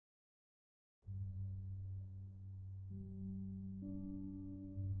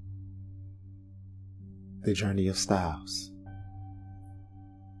The Journey of Styles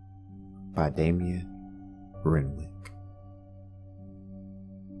by Damien Renwick.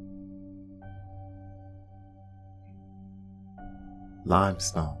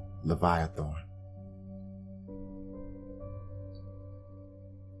 Limestone Leviathan.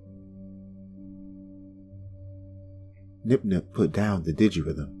 Nip-Nip put down the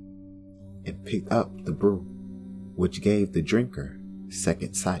didgeridoo and picked up the brew, which gave the drinker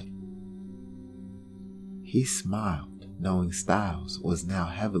second sight. He smiled, knowing Styles was now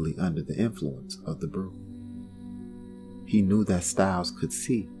heavily under the influence of the brew. He knew that Styles could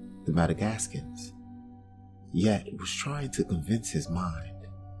see the Madagascans, yet was trying to convince his mind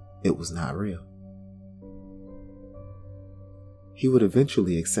it was not real. He would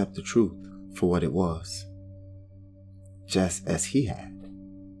eventually accept the truth for what it was, just as he had.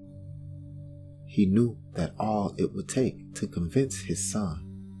 He knew that all it would take to convince his son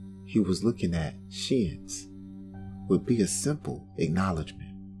he was looking at Shien's would be a simple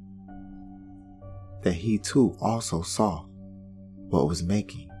acknowledgement that he too also saw what was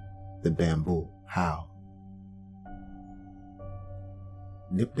making the bamboo howl.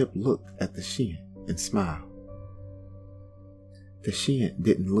 Nip-Nip looked at the Shien and smiled. The Shien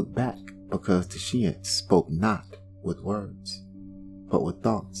didn't look back because the Shien spoke not with words, but with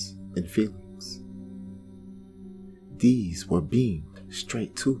thoughts and feelings. These were beamed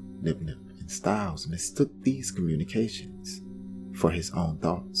straight to Nip-Nip, and Styles mistook these communications for his own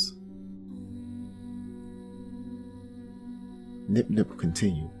thoughts. Nip-Nip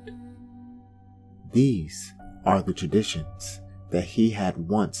continued, "These are the traditions that he had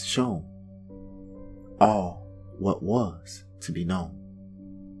once shown, all what was to be known."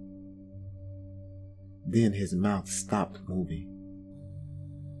 Then his mouth stopped moving.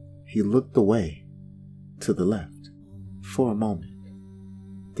 He looked away to the left for a moment,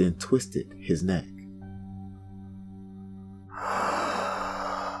 then twisted his neck.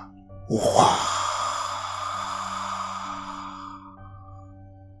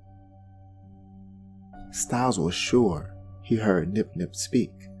 Styles was sure he heard Nip-Nip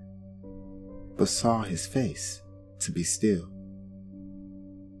speak, but saw his face to be still.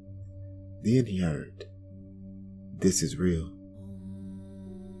 Then he heard, "This is real."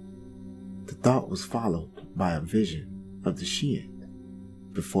 The thought was followed by a vision of the Shien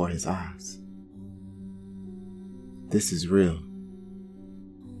before his eyes. This is real.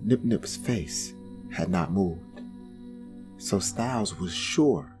 Nip-Nip's face had not moved, so Styles was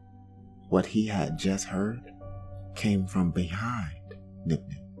sure what he had just heard came from behind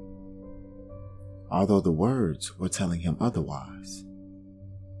Nip-Nip, although the words were telling him otherwise.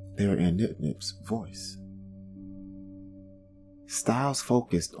 They were in Nip-Nip's voice. Styles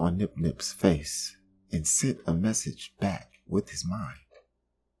focused on Nip-Nip's face and sent a message back with his mind.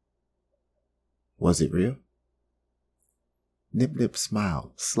 Was it real? Nip-Nip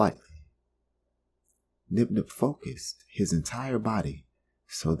smiled slightly. Nip-Nip focused his entire body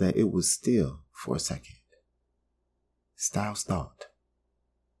so that it was still for a second. Styles thought,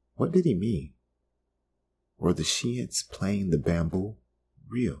 what did he mean? Were the Shiens playing the bamboo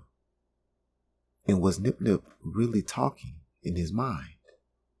real? And was Nip-Nip really talking in his mind?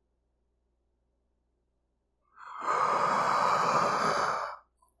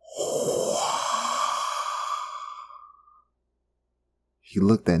 He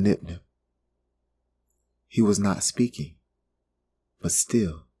looked at Nip-Nip. He was not speaking, but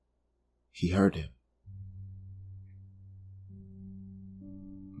still, he heard him.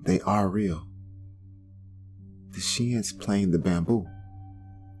 They are real. The Shiens playing the bamboo.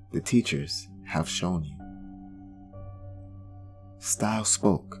 The teachers have shown you. Styles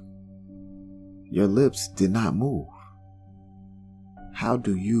spoke. Your lips did not move. How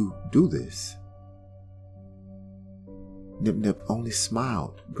do you do this? Nip-Nip only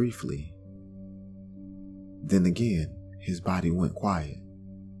smiled briefly. Then again, his body went quiet.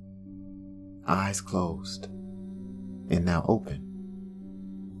 Eyes closed, and now open.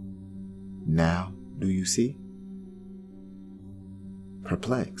 Now, do you see?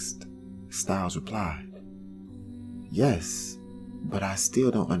 Perplexed, Styles replied, Yes, but I still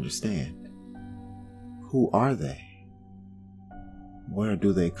don't understand. Who are they? Where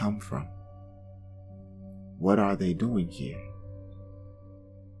do they come from? What are they doing here?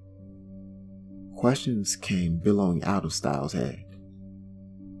 Questions came billowing out of Styles' head.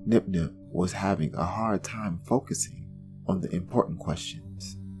 Nip-Nip was having a hard time focusing on the important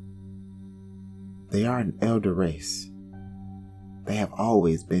questions. They are an elder race. They have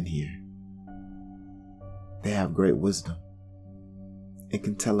always been here. They have great wisdom. It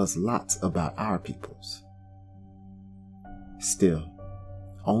can tell us lots about our peoples. Still,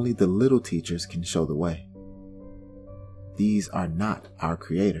 only the little teachers can show the way. these are not our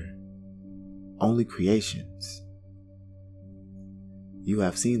Creator, only creations. You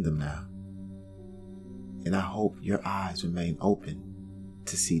have seen them now, and I hope your eyes remain open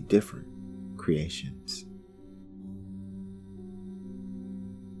to see different creations.